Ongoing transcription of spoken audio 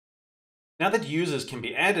Now that users can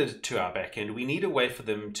be added to our backend, we need a way for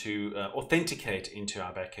them to authenticate into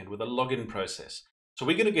our backend with a login process. So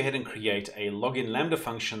we're going to go ahead and create a login Lambda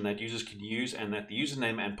function that users can use and that the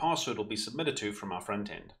username and password will be submitted to from our front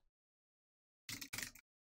end.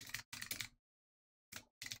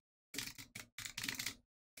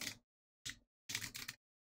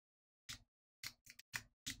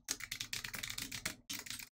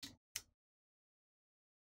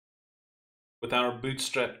 With our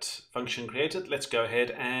bootstrapped function created, let's go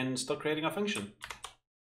ahead and start creating our function.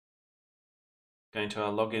 Going to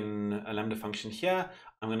our login Lambda function here,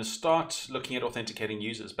 I'm going to start looking at authenticating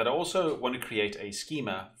users, but I also want to create a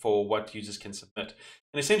schema for what users can submit.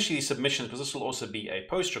 And essentially submissions, because this will also be a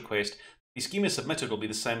post request, the schema submitted will be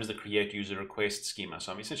the same as the create user request schema.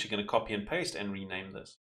 So I'm essentially going to copy and paste and rename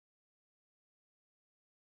this.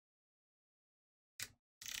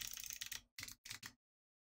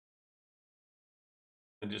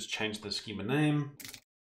 And just change the schema name.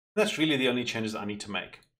 That's really the only changes I need to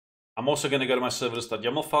make. I'm also going to go to my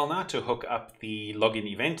serverless.yaml file now to hook up the login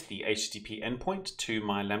event, the HTTP endpoint, to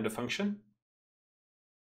my Lambda function.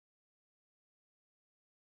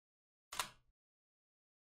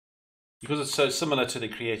 Because it's so similar to the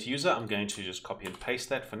create user, I'm going to just copy and paste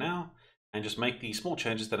that for now and just make the small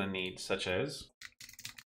changes that I need, such as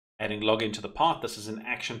adding login to the path. This is an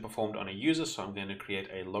action performed on a user, so I'm going to create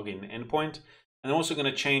a login endpoint. And I'm also going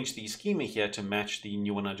to change the schema here to match the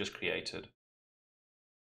new one I just created.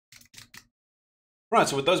 Right,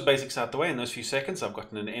 so with those basics out the way in those few seconds, I've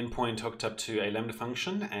gotten an endpoint hooked up to a Lambda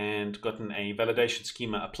function and gotten a validation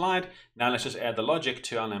schema applied. Now let's just add the logic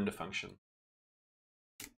to our Lambda function.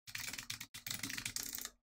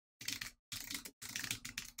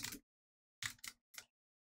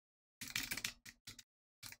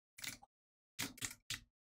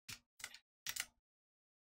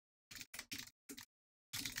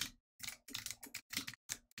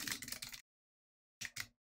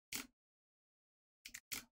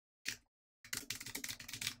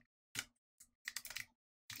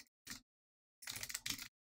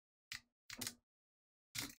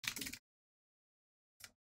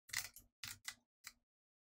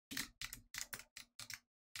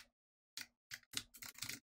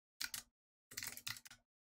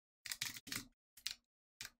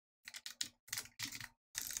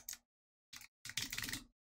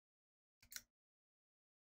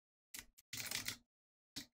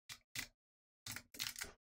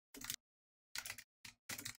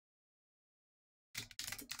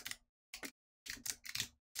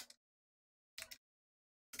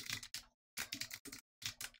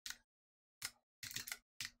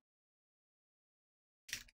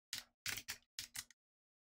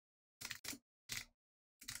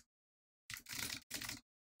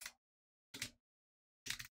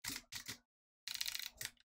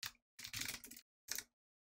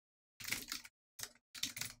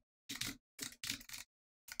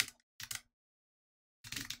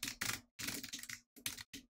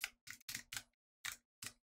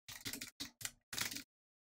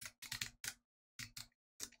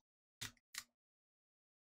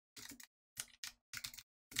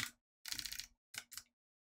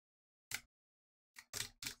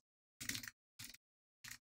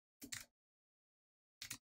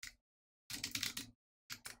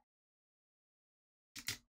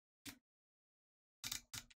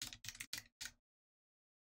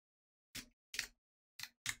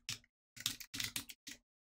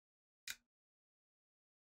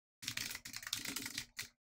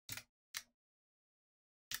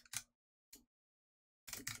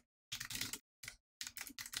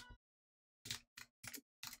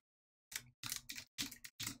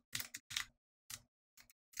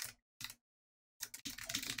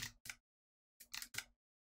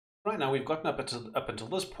 Right now we've gotten up until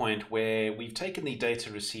this point where we've taken the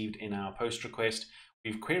data received in our post request.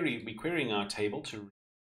 We're querying our table to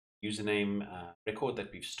username record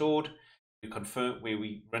that we've stored.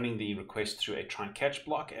 We're running the request through a try catch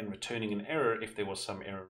block and returning an error if there was some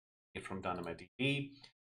error from DynamoDB.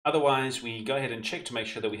 Otherwise, we go ahead and check to make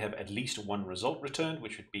sure that we have at least one result returned,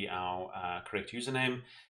 which would be our correct username.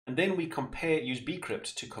 And then we use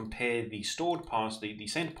bcrypt to compare the the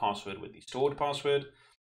sent password with the stored password.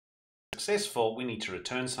 Successful, we need to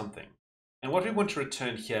return something. And what we want to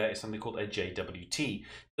return here is something called a JWT.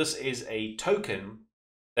 This is a token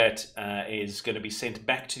that is going to be sent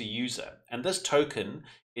back to the user. And this token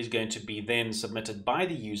is going to be then submitted by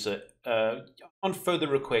the user on further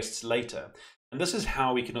requests later. And this is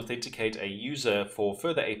how we can authenticate a user for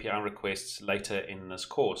further API requests later in this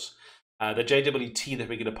course. The JWT that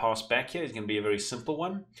we're going to pass back here is going to be a very simple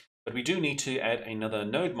one. But we do need to add another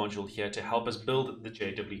node module here to help us build the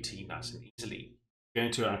JWT nice and easily. We're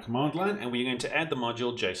going to our command line and we're going to add the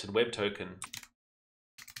module JSON Web Token.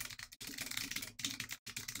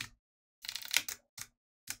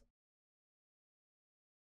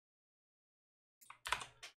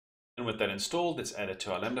 And with that installed, let's add it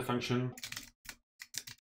to our Lambda function.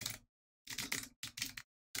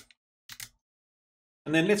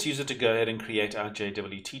 And then let's use it to go ahead and create our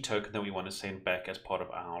JWT token that we want to send back as part of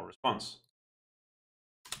our response.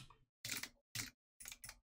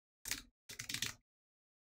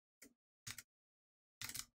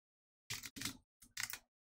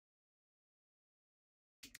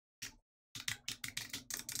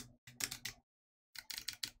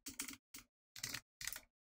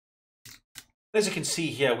 As you can see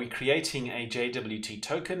here, we're creating a JWT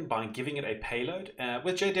token by giving it a payload.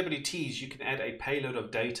 With JWTs, you can add a payload of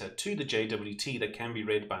data to the JWT that can be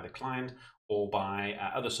read by the client or by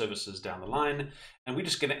other services down the line. And we're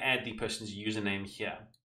just going to add the person's username here.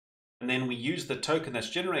 And then we use the token that's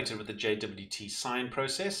generated with the JWT sign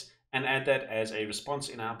process and add that as a response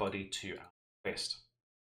in our body to our request.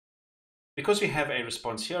 Because we have a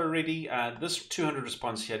response here already, this 200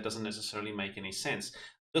 response here doesn't necessarily make any sense.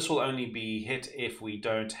 This will only be hit if we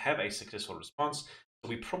don't have a successful response. So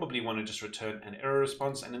we probably want to just return an error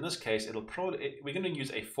response. And in this case, we're going to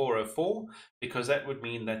use a 404 because that would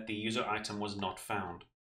mean that the user item was not found.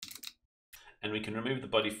 And we can remove the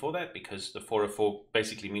body for that because the 404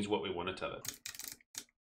 basically means what we want to tell it.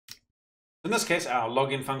 In this case, our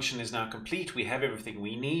login function is now complete. We have everything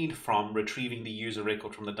we need from retrieving the user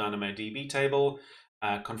record from the DynamoDB table,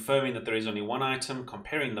 confirming that there is only one item,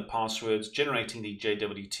 comparing the passwords, generating the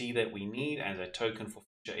JWT that we need as a token for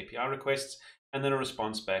future API requests, and then a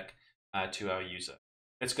response back to our user.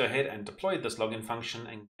 Let's go ahead and deploy this login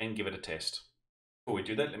function and give it a test. Before we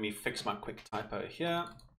do that, let me fix my quick typo here.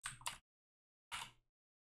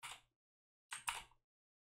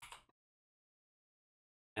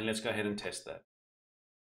 And let's go ahead and test that.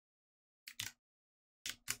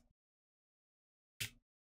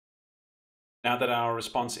 Now that our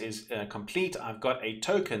response is complete, I've got a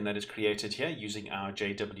token that is created here using our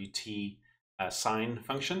JWT sign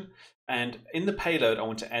function. And in the payload, I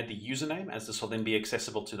want to add the username, as this will then be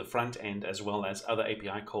accessible to the front end as well as other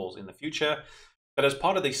API calls in the future. But as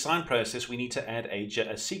part of the sign process, we need to add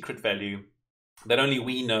a secret value that only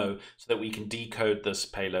we know so that we can decode this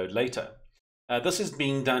payload later. This is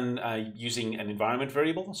being done using an environment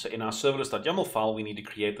variable. So in our serverless.yaml file, we need to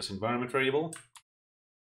create this environment variable.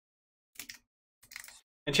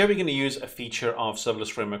 And here we're going to use a feature of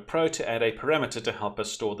Serverless Framework Pro to add a parameter to help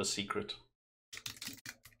us store the secret.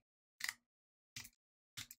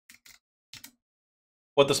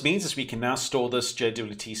 What this means is we can now store this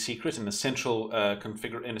JWT secret in a central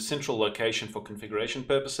location for configuration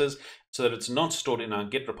purposes, so that it's not stored in our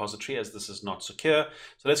Git repository, as this is not secure.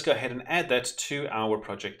 So let's go ahead and add that to our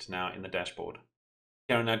project now in the dashboard.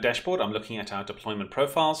 Here in our dashboard, I'm looking at our deployment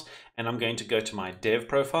profiles, and I'm going to go to my dev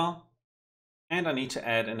profile, and I need to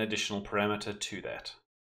add an additional parameter to that.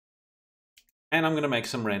 And I'm going to make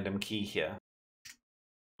some random key here.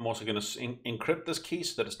 I'm also going to encrypt this key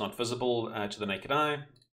so that it's not visible to the naked eye.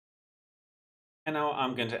 And now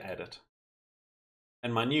I'm going to add it.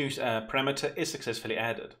 And my new parameter is successfully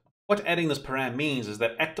added. What adding this param means is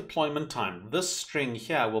that at deployment time, this string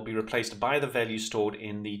here will be replaced by the value stored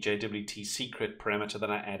in the JWT secret parameter that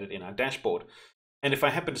I added in our dashboard. And if I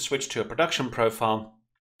happen to switch to a production profile,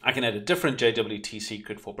 I can add a different JWT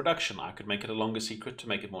secret for production. I could make it a longer secret to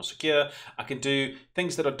make it more secure. I can do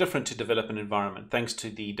things that are different to develop an environment thanks to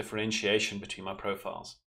the differentiation between my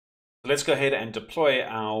profiles. So let's go ahead and deploy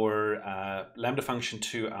our Lambda function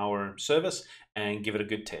to our service and give it a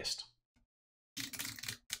good test.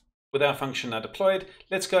 With our function now deployed,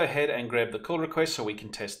 let's go ahead and grab the call request so we can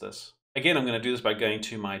test this. Again, I'm going to do this by going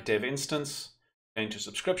to my dev instance, going to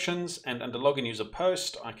subscriptions, and under login user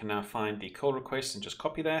post, I can now find the call request and just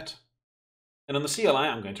copy that. And on the CLI,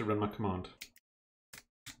 I'm going to run my command.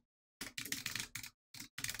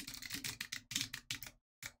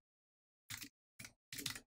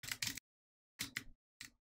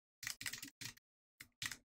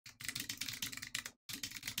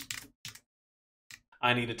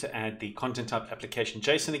 I needed to add the content type application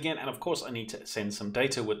JSON again, and of course I need to send some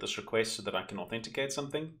data with this request so that I can authenticate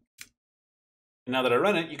something. And now that I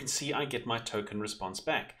run it, you can see I get my token response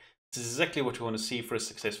back. This is exactly what we want to see for a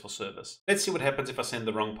successful service. Let's see what happens if I send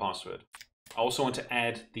the wrong password. I also want to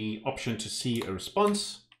add the option to see a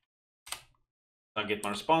response. I get my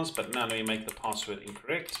response, but now let me make the password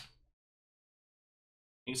incorrect.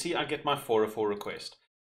 You can see I get my 404 request.